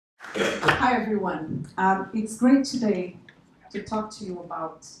Hi everyone. It's great today to talk to you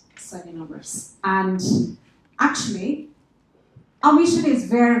about study numbers. And actually, our mission is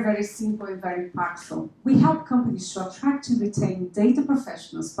very, very simple and very impactful. We help companies to attract and retain data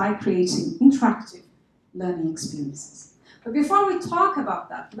professionals by creating interactive learning experiences. But before we talk about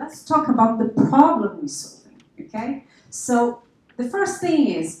that, let's talk about the problem we're solving, okay? So the first thing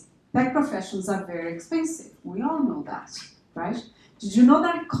is tech professionals are very expensive. We all know that, right? Did you know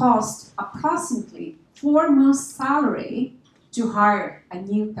that it costs approximately 4 months' salary to hire a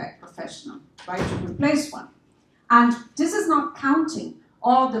new tech professional, right, to replace one? And this is not counting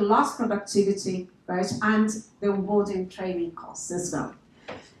all the lost productivity, right, and the onboarding training costs as well.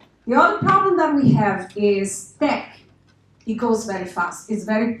 The other problem that we have is tech. It goes very fast. It's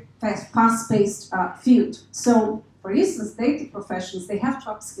very fast-paced field. So, for instance, data professionals, they have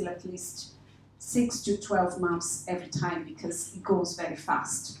to upskill at least 6 to 12 months every time because it goes very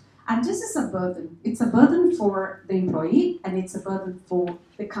fast. And this is a burden. It's a burden for the employee and it's a burden for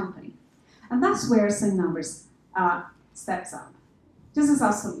the company. And that's where Some Numbers steps up. This is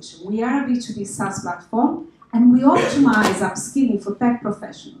our solution. We are a B2B SaaS platform and we optimize upskilling for tech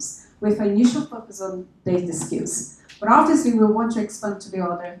professionals with an initial focus on data skills. But obviously we want to expand to the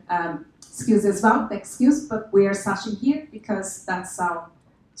other skills as well, tech skills, but we are searching here because that's our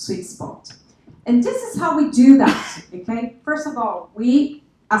sweet spot. And this is how we do that, okay? First of all, we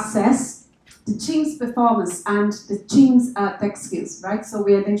assess the team's performance and the team's tech skills, right? So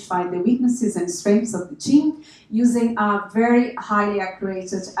we identify the weaknesses and strengths of the team using very highly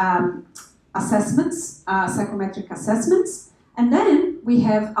accurate assessments, psychometric assessments. And then we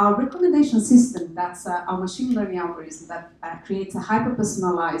have our recommendation system, that's our machine learning algorithm that creates a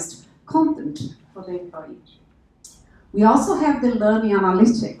hyper-personalized content for the employee. We also have the learning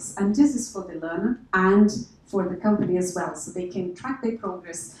analytics, and this is for the learner and for the company as well, so they can track their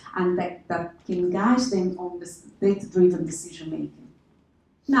progress and that can guide them on this data-driven decision-making.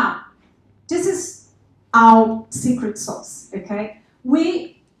 Now, this is our secret sauce, okay?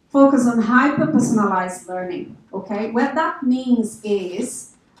 We focus on hyper-personalized learning, okay? What that means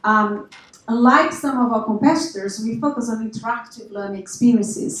is, unlike some of our competitors, we focus on interactive learning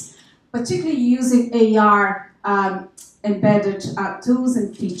experiences, particularly using AR embedded tools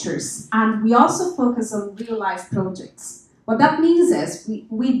and features. And we also focus on real-life projects. What that means is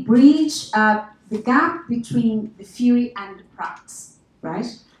we bridge the gap between the theory and the practice, right?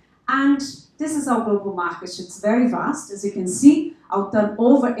 And this is our global market. It's very vast, as you can see. Our turn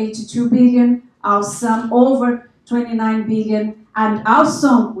over 82 billion, our sum over 29 billion, and our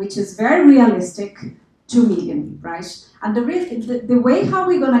sum, which is very realistic, 2 million, right? And the way how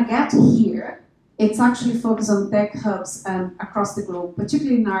we're gonna get here, it's actually focused on tech hubs across the globe,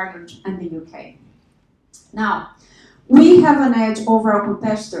 particularly in Ireland and the UK. Now, we have an edge over our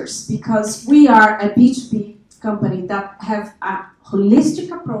competitors because we are a B2B company that have a holistic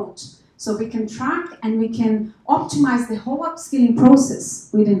approach, so we can track and we can optimize the whole upskilling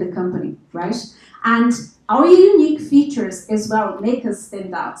process within the company, right? And our unique features as well make us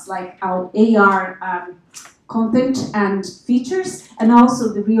stand out, like our AR content and features, and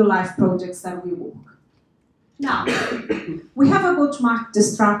also the real-life projects that we work. Now, we have a go-to-market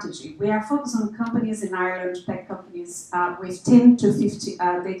strategy. We are focused on companies in Ireland, tech companies with 10 to 50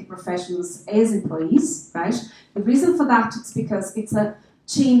 data professionals as employees, right? The reason for that is because it's a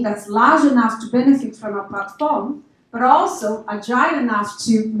team that's large enough to benefit from our platform, but also agile enough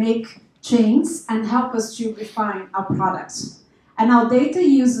to make changes and help us to refine our products. And our data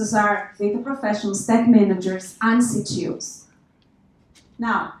users are data professionals, tech managers, and CTOs.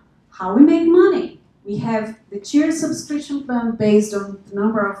 Now, how we make money? We have the tiered subscription plan based on the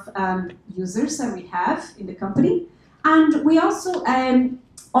number of users that we have in the company. And we also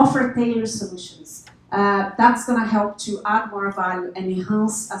offer tailored solutions. That's going to help to add more value and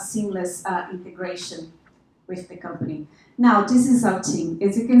enhance a seamless integration with the company. Now, this is our team.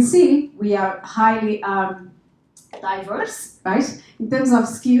 As you can see, we are highly diverse, right, in terms of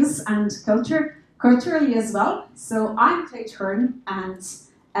skills and culturally as well. So I'm Kate Hearn, and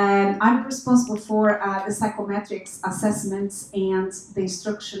I'm responsible for the psychometrics assessments and the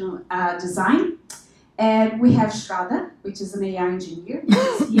instructional design. We have Shraddha, which is an AI engineer,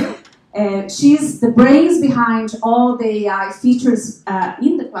 who's here. She's the brains behind all the AI features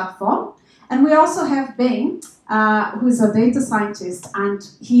in the platform. And we also have Ben, who is a data scientist, and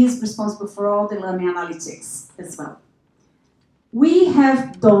he is responsible for all the learning analytics as well. We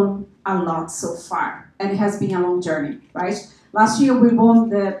have done a lot so far, and it has been a long journey, right? Last year, we won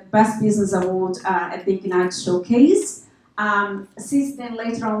the Best Business Award at the Ignite Showcase. Since then,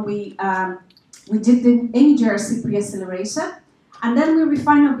 later on, we did the NGRC pre-accelerator, And then we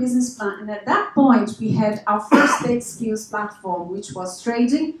refined our business plan, and at that point, we had our first data skills platform, which was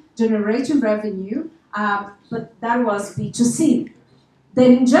trading, generating revenue, but that was B2C.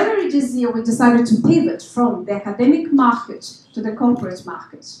 Then in January this year, we decided to pivot from the academic market to the corporate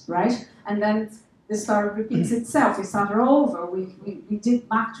market, right? And then the story repeats itself. We started over. We did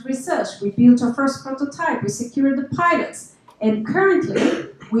market research. We built our first prototype. We secured the pilots. And currently,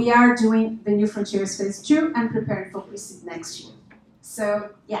 we are doing the New Frontiers Phase 2 and preparing for pre-seed next year. So,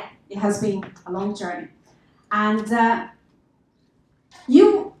 yeah, it has been a long journey. And we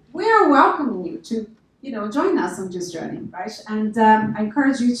are welcoming you to join us on this journey, right? And I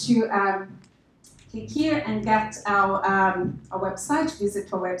encourage you to click here and get our website,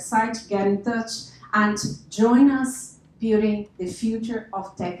 visit our website, get in touch, and join us building the future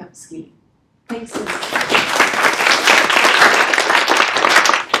of tech upskilling. Thanks so much.